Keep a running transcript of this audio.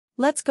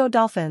Let's go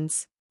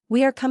Dolphins!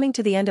 We are coming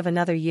to the end of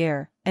another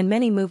year, and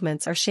many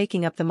movements are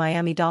shaking up the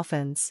Miami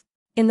Dolphins.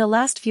 In the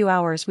last few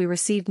hours we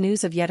received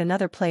news of yet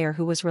another player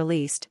who was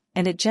released,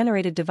 and it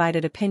generated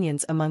divided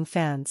opinions among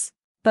fans.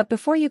 But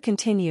before you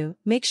continue,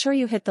 make sure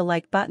you hit the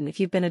like button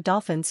if you've been a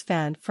Dolphins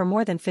fan for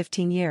more than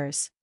 15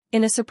 years.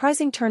 In a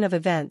surprising turn of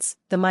events,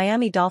 the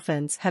Miami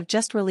Dolphins have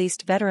just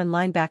released veteran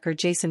linebacker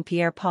Jason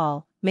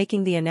Pierre-Paul,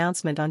 making the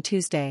announcement on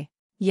Tuesday.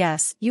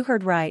 Yes, you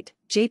heard right,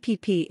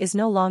 JPP is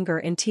no longer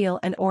in teal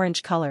and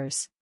orange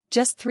colors.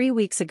 Just 3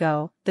 weeks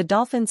ago, the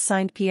Dolphins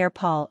signed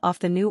Pierre-Paul off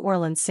the New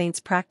Orleans Saints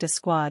practice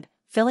squad,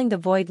 filling the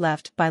void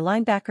left by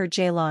linebacker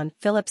Jalen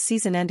Phillips'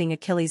 season-ending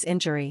Achilles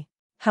injury.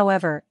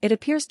 However, it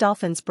appears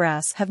Dolphins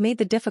brass have made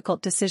the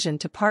difficult decision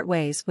to part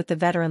ways with the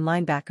veteran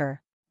linebacker.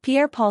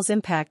 Pierre-Paul's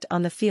impact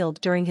on the field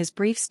during his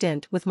brief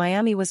stint with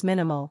Miami was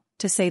minimal,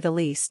 to say the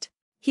least.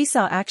 He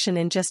saw action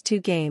in just 2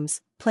 games,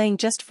 playing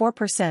just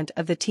 4%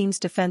 of the team's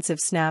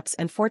defensive snaps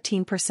and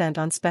 14%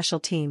 on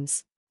special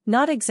teams.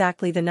 Not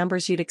exactly the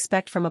numbers you'd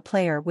expect from a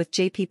player with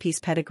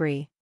JPP's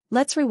pedigree.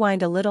 Let's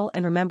rewind a little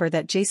and remember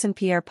that Jason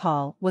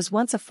Pierre-Paul was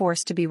once a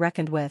force to be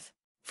reckoned with.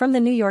 From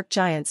the New York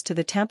Giants to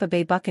the Tampa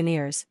Bay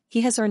Buccaneers,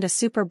 he has earned a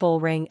Super Bowl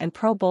ring and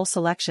Pro Bowl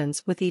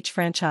selections with each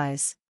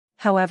franchise.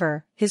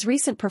 However, his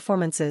recent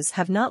performances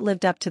have not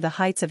lived up to the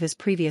heights of his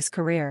previous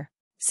career.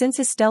 Since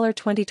his stellar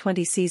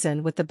 2020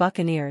 season with the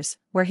Buccaneers,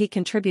 where he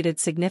contributed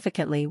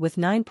significantly with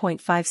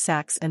 9.5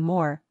 sacks and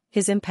more,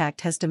 his impact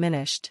has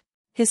diminished.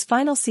 His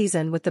final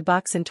season with the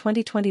Bucs in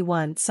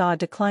 2021 saw a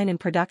decline in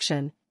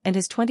production, and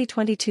his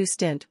 2022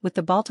 stint with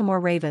the Baltimore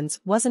Ravens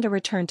wasn't a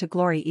return to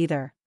glory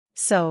either.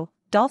 So,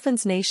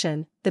 Dolphins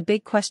Nation, the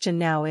big question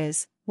now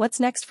is, what's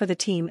next for the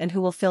team and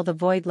who will fill the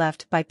void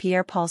left by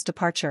Pierre-Paul's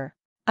departure?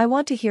 I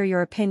want to hear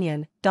your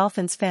opinion,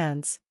 Dolphins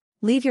fans.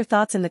 Leave your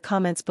thoughts in the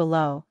comments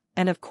below,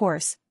 and of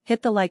course,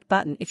 hit the like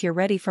button if you're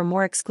ready for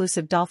more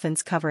exclusive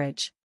Dolphins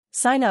coverage.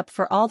 Sign up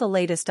for all the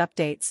latest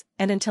updates,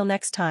 and until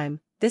next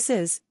time, this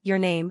is your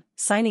name,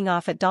 signing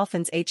off at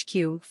Dolphins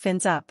HQ,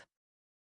 Fins Up.